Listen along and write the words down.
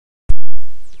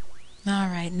All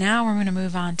right, now we're going to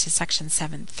move on to section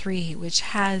 7.3, which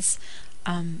has,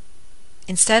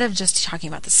 instead of just talking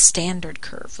about the standard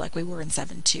curve like we were in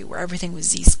 7.2, where everything was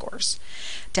z-scores,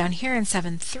 down here in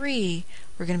 7.3,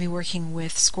 we're going to be working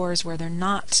with scores where they're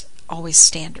not always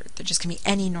standard. They're just going to be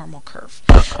any normal curve.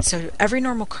 So every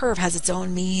normal curve has its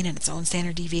own mean and its own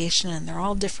standard deviation, and they're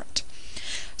all different.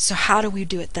 So how do we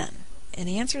do it then? And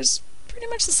the answer is pretty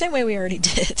much the same way we already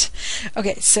did.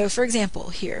 Okay, so for example,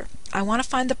 here, I want to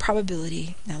find the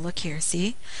probability. Now look here,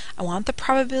 see? I want the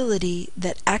probability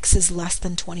that x is less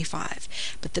than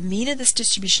 25, but the mean of this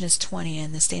distribution is 20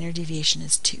 and the standard deviation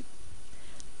is 2.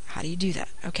 How do you do that?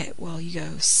 Okay, well, you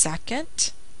go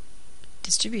second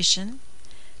distribution,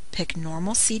 pick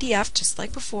normal CDF just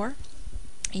like before,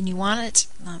 and you want it,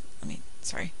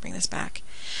 bring this back.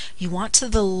 You want to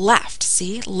the left,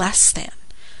 see? Less than.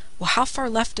 Well, how far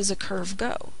left does a curve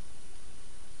go?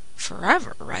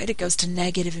 Forever, right? It goes to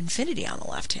negative infinity on the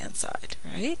left-hand side,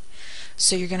 right?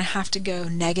 So you're going to have to go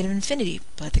negative infinity,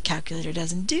 but the calculator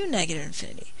doesn't do negative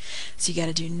infinity. So you got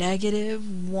to do negative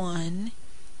 1e,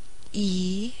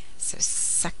 so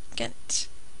second,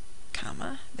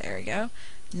 comma, there we go,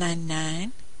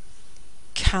 99,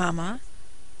 comma,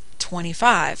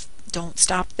 25. Don't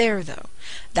stop there, though.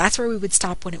 That's where we would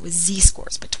stop when it was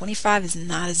z-scores, but 25 is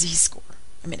not a z-score.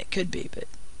 I mean, it could be, but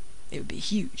it would be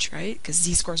huge, right? Because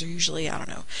z-scores are usually, I don't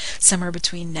know, somewhere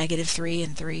between -3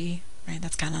 and 3, right?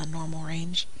 That's kind of a normal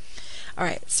range. All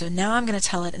right, so now I'm going to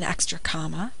tell it an extra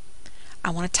comma.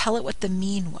 I want to tell it what the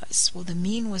mean was. Well, the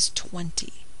mean was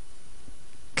 20,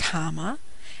 comma,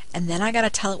 and then I got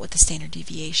to tell it what the standard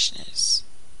deviation is.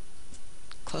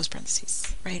 Close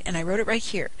parentheses, right? And I wrote it right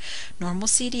here. Normal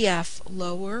CDF,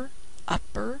 lower,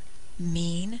 upper,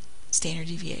 mean, standard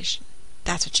deviation.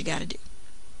 That's what you got to do.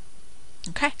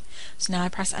 Okay, so now I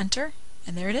press enter,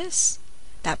 and there it is.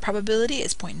 That probability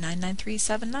is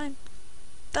 0.99379.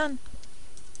 Done.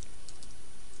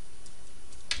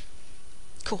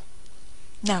 Cool.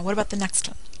 Now, what about the next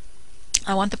one?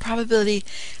 I want the probability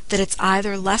that it's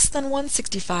either less than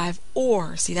 165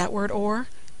 or, see that word or?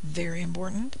 Very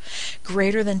important,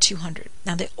 greater than 200.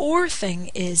 Now the or thing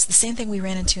is the same thing we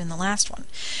ran into in the last one.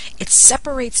 It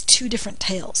separates two different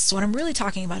tails. So what I'm really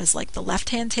talking about is like the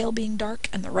left-hand tail being dark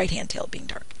and the right-hand tail being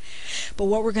dark. But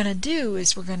what we're going to do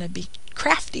is we're going to be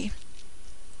crafty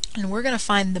and we're going to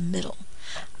find the middle.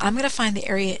 I'm going to find the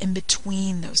area in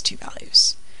between those two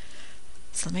values.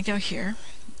 So let me go here.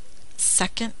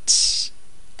 Second,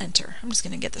 enter. I'm just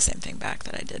going to get the same thing back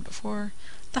that I did before.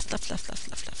 Left, left, left, left,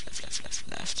 left, left, left, left, left,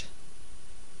 left.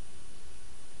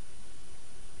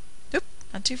 Oop,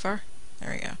 not too far.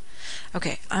 There we go.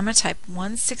 Okay, I'm going to type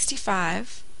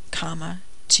 165, comma,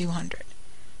 200,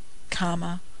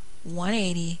 comma,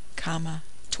 180, comma,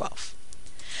 12.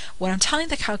 What I'm telling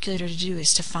the calculator to do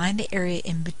is to find the area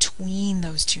in between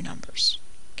those two numbers.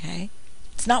 Okay?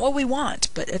 It's not what we want,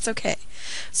 but it's okay.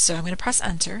 So I'm going to press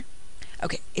enter.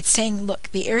 Okay, it's saying,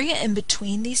 look, the area in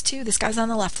between these two, this guy's on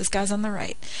the left, this guy's on the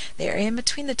right, the area in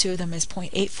between the two of them is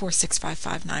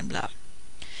 0.846559 blah.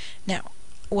 Now,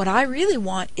 what I really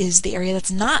want is the area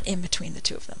that's not in between the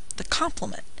two of them, the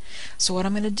complement. So what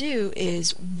I'm going to do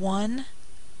is 1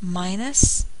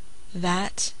 minus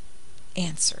that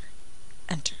answer.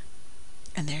 Enter.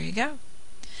 And there you go.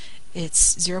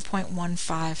 It's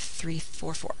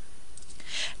 0.15344.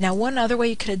 Now, one other way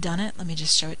you could have done it, let me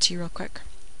just show it to you real quick.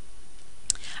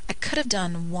 I could have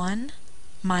done 1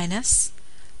 minus,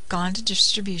 gone to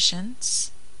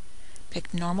distributions,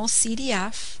 picked normal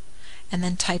CDF, and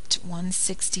then typed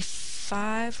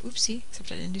 165, oopsie,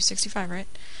 except I didn't do 65, right?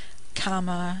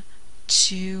 Comma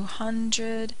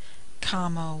 200,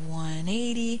 comma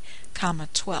 180, comma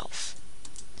 12.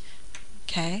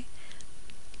 Okay?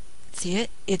 See it?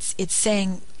 It's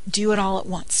saying do it all at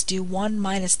once. Do 1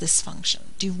 minus this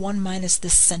function. Do 1 minus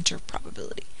this center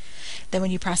probability. Then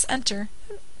when you press enter,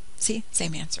 see,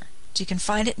 same answer. So you can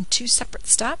find it in 2 separate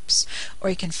steps,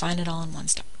 or you can find it all in 1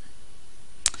 step.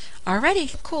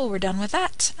 Alrighty, cool, we're done with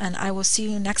that. And I will see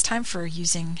you next time for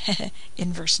using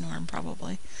inverse norm,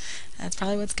 probably. That's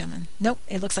probably what's coming. Nope,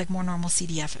 it looks like more normal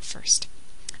CDF at first.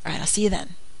 Alright, I'll see you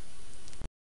then.